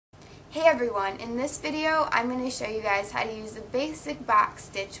Hey everyone, in this video I'm going to show you guys how to use a basic box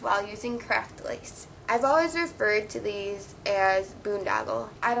stitch while using craft lace. I've always referred to these as boondoggle.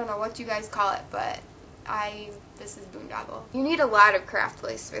 I don't know what you guys call it, but this is boondoggle. You need a lot of craft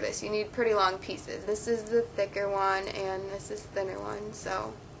lace for this. You need pretty long pieces. This is the thicker one and this is thinner one,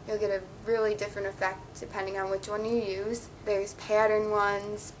 so you'll get a really different effect depending on which one you use. There's pattern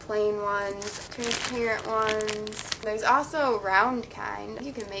ones, plain ones, transparent ones. There's also a round kind.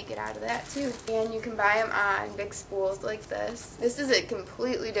 You can make it out of that too. And you can buy them on big spools like this. This is a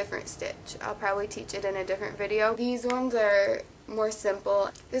completely different stitch. I'll probably teach it in a different video. These ones are more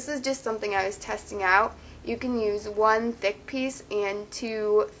simple. This is just something I was testing out. You can use one thick piece and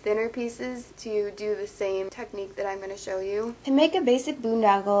two thinner pieces to do the same technique that I'm going to show you. To make a basic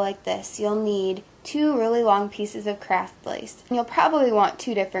boondoggle like this, you'll need two really long pieces of craft lace. You'll probably want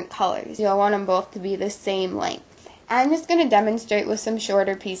two different colors. You'll want them both to be the same length. I'm just going to demonstrate with some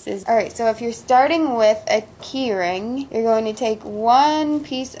shorter pieces. Alright, so if you're starting with a key ring, you're going to take one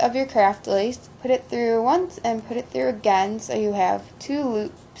piece of your craft lace, put it through once and put it through again so you have two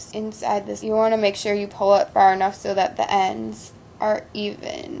loops inside this. You want to make sure you pull it far enough so that the ends are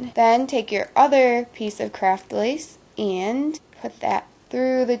even. Then take your other piece of craft lace and put that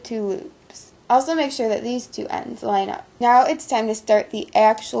through the two loops. Also make sure that these two ends line up. Now it's time to start the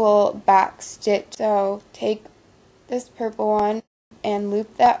actual box stitch. So take this purple one and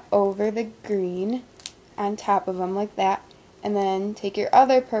loop that over the green on top of them like that, and then take your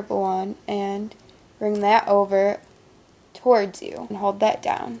other purple one and bring that over towards you and hold that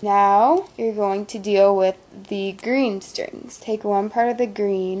down. Now you're going to deal with the green strings. Take one part of the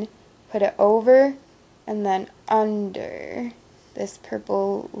green, put it over and then under this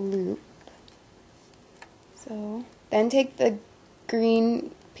purple loop. So then take the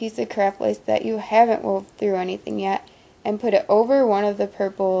green piece of craft lace that you haven't wove through anything yet and put it over one of the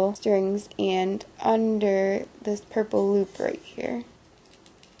purple strings and under this purple loop right here.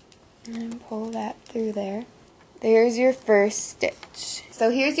 And pull that through there. There's your first stitch. So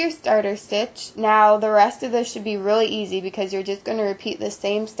here's your starter stitch. Now the rest of this should be really easy because you're just going to repeat the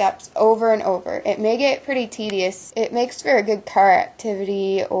same steps over and over. It may get pretty tedious. It makes for a good car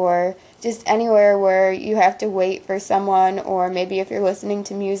activity or just anywhere where you have to wait for someone, or maybe if you're listening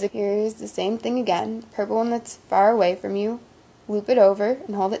to music. Here's the same thing again. Purple one that's far away from you, loop it over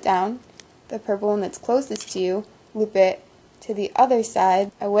and hold it down. The purple one that's closest to you, loop it to the other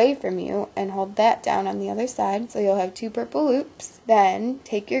side away from you and hold that down on the other side, so you'll have two purple loops. Then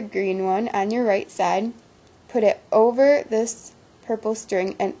take your green one on your right side, put it over this purple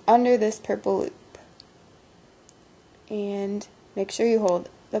string and under this purple loop, and make sure you hold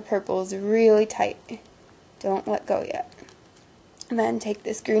the purples really tight. Don't let go yet. And then take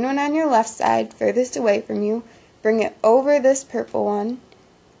this green one on your left side furthest away from you, bring it over this purple one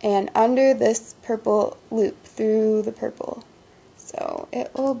and under this purple loop through the purple. So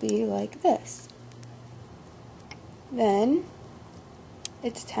it will be like this. Then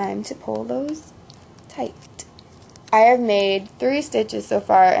it's time to pull those tight. I have made 3 stitches so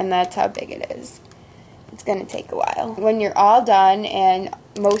far and that's how big it is. It's going to take a while. When you're all done and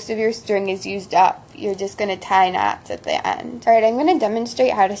most of your string is used up, you're just going to tie knots at the end. Alright, I'm going to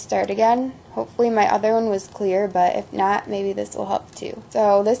demonstrate how to start again. Hopefully my other one was clear, but if not, maybe this will help too.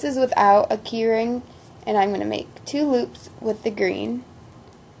 So this is without a key ring, and I'm going to make 2 loops with the green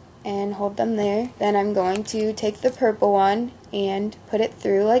and hold them there. Then I'm going to take the purple one and put it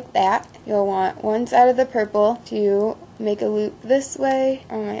through like that. You'll want one side of the purple to make a loop this way.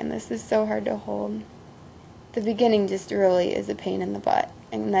 Oh man, this is so hard to hold. The beginning just really is a pain in the butt.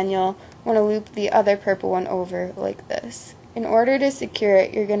 And then you'll want to loop the other purple one over like this. In order to secure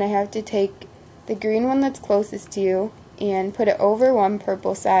it, you're going to have to take the green one that's closest to you and put it over one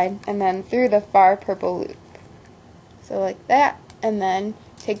purple side and then through the far purple loop. So like that, and then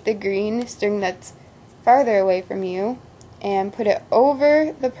take the green string that's farther away from you and put it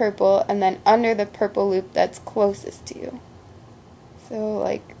over the purple and then under the purple loop that's closest to you. So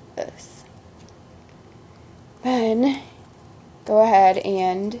like this. Then go ahead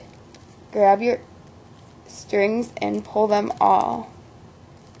and grab your strings and pull them all.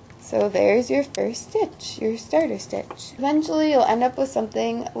 So there's your first stitch, your starter stitch. Eventually you'll end up with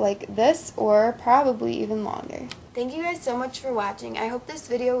something like this or probably even longer. Thank you guys so much for watching. I hope this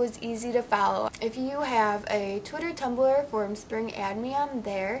video was easy to follow. If you have a Twitter, Tumblr, or Forum Spring, add me on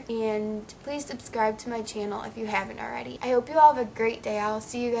there. And please subscribe to my channel if you haven't already. I hope you all have a great day. I'll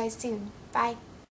see you guys soon. Bye.